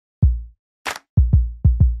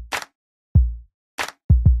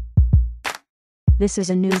This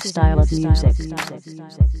is a new style of music.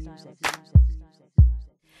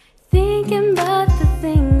 Thinking about the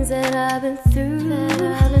things that I've been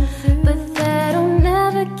through, but that'll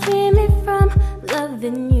never keep me from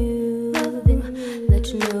loving you.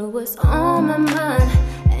 Let you know what's on my mind,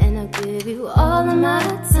 and I'll give you all of my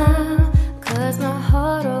time, 'cause my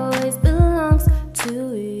heart always belongs to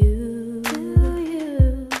you.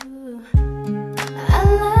 I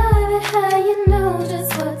love it how you know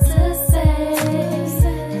just what to say.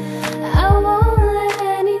 I won't let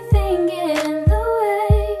anything get in the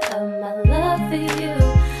way of my love for you.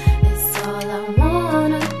 It's all I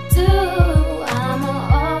wanna do. I'ma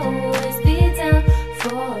always be down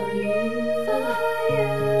for you.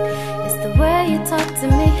 It's the way you talk to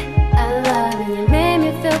me. I love it. You made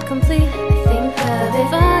me feel complete. I think of a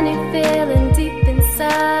funny feeling deep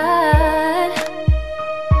inside.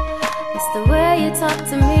 It's the way you talk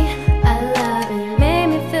to me. I love it. You made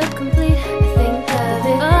me feel complete. I think of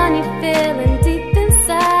a funny feeling deep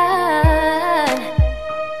inside.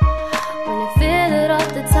 When you feel it all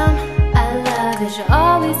the time, I love it. You're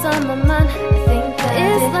always on my mind. I think that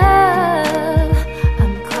it's love.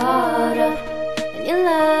 I'm caught up in your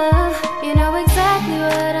love. You know exactly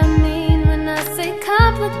what I mean when I say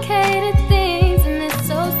complicated things, and it's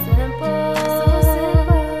so simple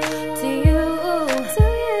to you.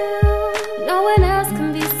 No one else can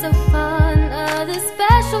be so fun, this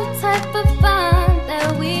special type of fun that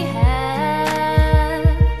we have.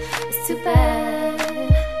 It's too bad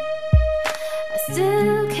I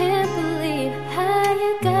still can't believe how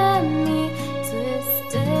you got me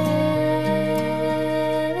twisted.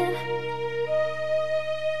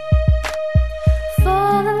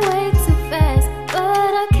 Falling way too fast,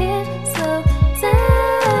 but I can't slow down.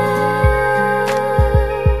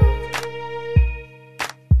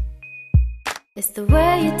 It's the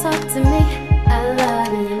way you talk to me. I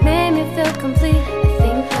love it. You made me feel complete. I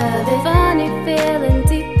think of a funny feeling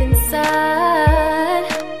deep inside.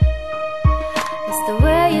 It's the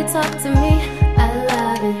way you talk to me. I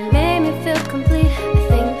love it. You made me feel complete. I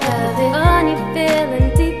think of a funny feeling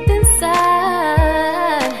deep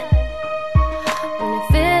inside. When I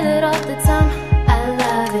feel it all the time, I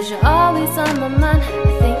love it. You're always on my mind. I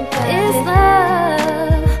think that it's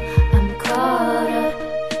love. I'm caught up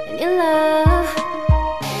in your love.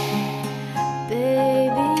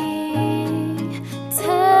 Baby,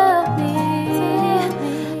 tell me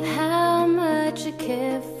how much you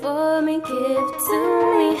care for me. Give to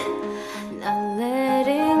me. Not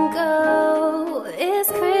letting go is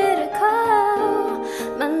critical.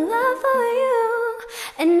 My love for you,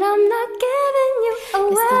 and I'm not giving you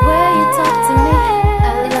away. It's the way you talk to me.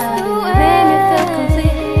 I love it. You made me feel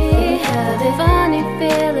complete. Think of a funny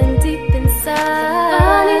feeling deep inside.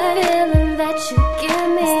 Funny feeling that you give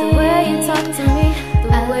me. It's the way you talk to me.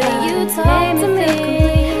 The way you talk to me.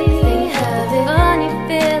 Think of a funny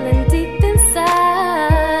feeling deep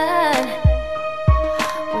inside.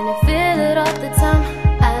 When I feel it all the time,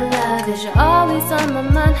 I love it. 'Cause you're always on my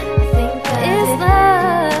mind. I think that it's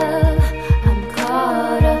love. I'm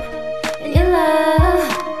caught up in your love.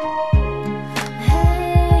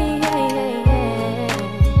 Hey, hey, hey, hey.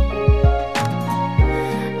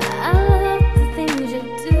 I love the things you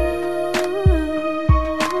do.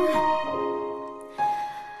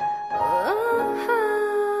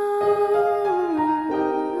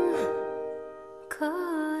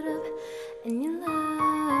 Caught up in your love.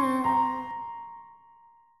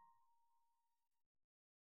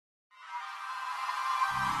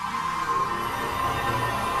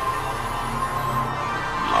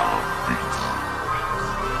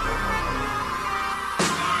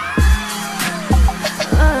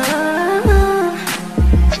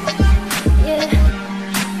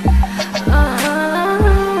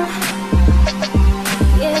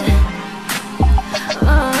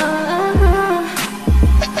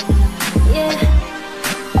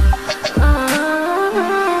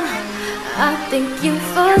 I think you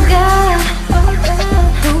forgot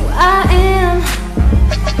who I am.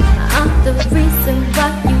 I'm the reason why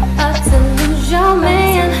you are to lose your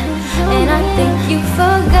man. And I think you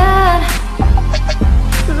forgot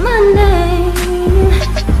my name.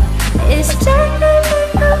 It's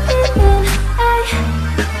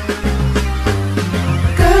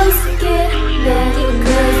girls get mad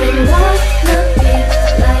because they wanna be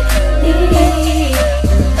like me.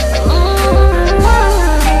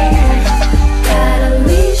 Got a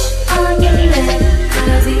leash on your neck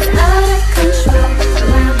 'cause he's out of control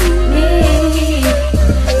around me.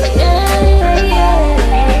 Yeah, yeah.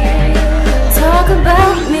 Talk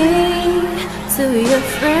about me to your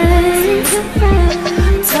friends.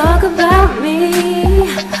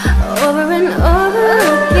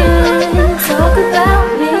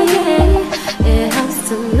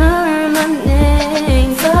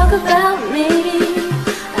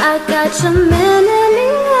 such a mess.